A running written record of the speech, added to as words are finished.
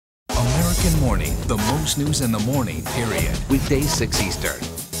American Morning, the most news in the morning, period. Weekdays 6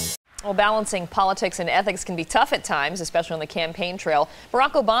 Eastern. Well, balancing politics and ethics can be tough at times, especially on the campaign trail.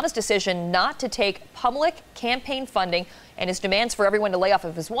 Barack Obama's decision not to take public campaign funding and his demands for everyone to lay off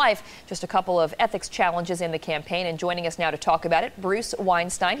of his wife, just a couple of ethics challenges in the campaign. And joining us now to talk about it, Bruce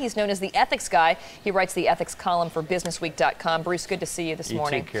Weinstein. He's known as the ethics guy. He writes the ethics column for businessweek.com. Bruce, good to see you this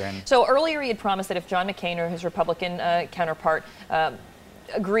morning. You too, Karen. So earlier he had promised that if John McCain or his Republican counterpart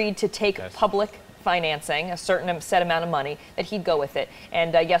agreed to take public financing, a certain set amount of money, that he'd go with it.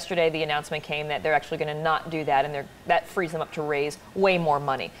 And yesterday the announcement came that they're actually going to not do that, and that frees them up to raise way more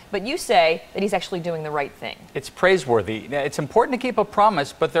money. But you say that he's actually doing the right thing. It's praiseworthy. It's important to keep a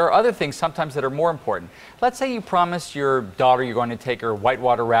promise, but there are other things sometimes that are more important. Let's say you promise your daughter you're going to take her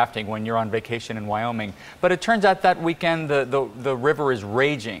whitewater rafting when you're on vacation in Wyoming, but it turns out that weekend the river is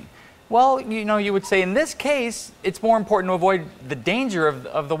raging. Well, you would say in this case, it's more important to avoid the danger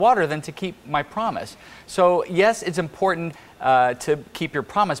of the water than to keep my promise. So yes, it's important to keep your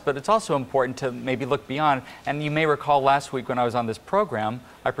promise, but it's also important to maybe look beyond. And you may recall last week when I was on this program,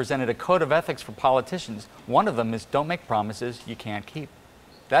 I presented a code of ethics for politicians. One of them is don't make promises you can't keep.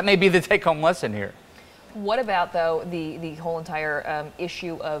 That may be the take-home lesson here. What about, though, the whole entire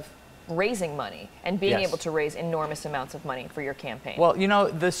issue of raising money and being able to raise enormous amounts of money for your campaign? Well,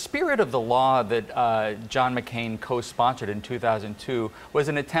 the spirit of the law that John McCain co-sponsored in 2002 was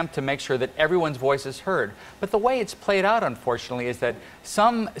an attempt to make sure that everyone's voice is heard. But the way it's played out, unfortunately, is that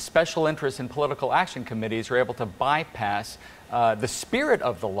some special interests in political action committees are able to bypass the spirit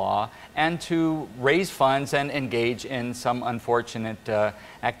of the law and to raise funds and engage in some unfortunate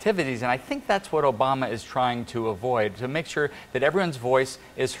activities. And I think that's what Obama is trying to avoid, to make sure that everyone's voice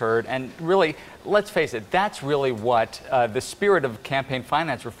is heard. And really, let's face it, that's really what the spirit of campaign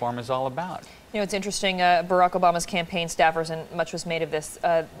finance reform is all about. It's interesting, Barack Obama's campaign staffers, and much was made of this,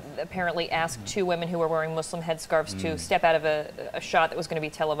 apparently asked two women who were wearing Muslim headscarves to step out of a shot that was going to be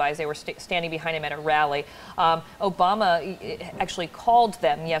televised. They were standing behind him at a rally. Obama actually called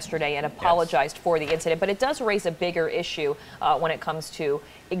them yesterday and apologized for the incident, but it does raise a bigger issue when it comes to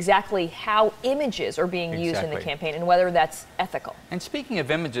exactly how images are being used in the campaign and whether that's ethical. And speaking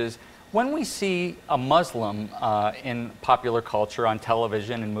of images, when we see a Muslim in popular culture, on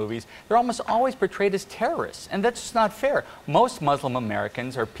television and movies, they're almost always portrayed as terrorists, and that's just not fair. Most Muslim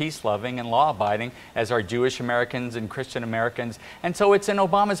Americans are peace-loving and law-abiding, as are Jewish Americans and Christian Americans, and so it's in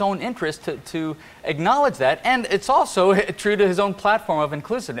Obama's own interest to acknowledge that, and it's also true to his own platform of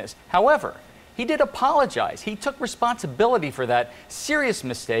inclusiveness. However, he did apologize. He took responsibility for that serious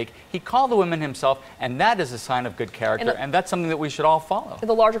mistake. He called the women himself, and that is a sign of good character, and that's something that we should all follow.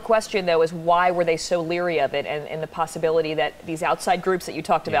 The larger question, though, is why were they so leery of it, and the possibility that these outside groups that you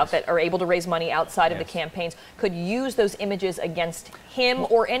talked about that are able to raise money outside of the campaigns could use those images against him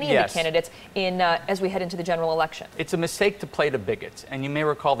or any of the candidates as we head into the general election. It's a mistake to play to bigots, and you may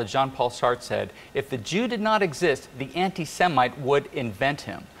recall that Jean-Paul Sartre said, if the Jew did not exist, the anti-Semite would invent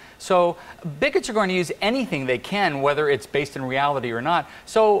him. So bigots are going to use anything they can, whether it's based in reality or not.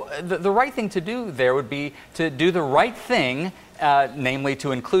 So the right thing to do there would be to do the right thing, namely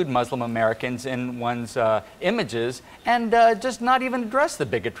to include Muslim Americans in one's images, and just not even address the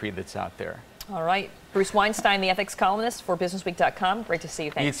bigotry that's out there. All right. Bruce Weinstein, the ethics columnist for businessweek.com. Great to see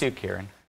you. Thanks. You too, Karen.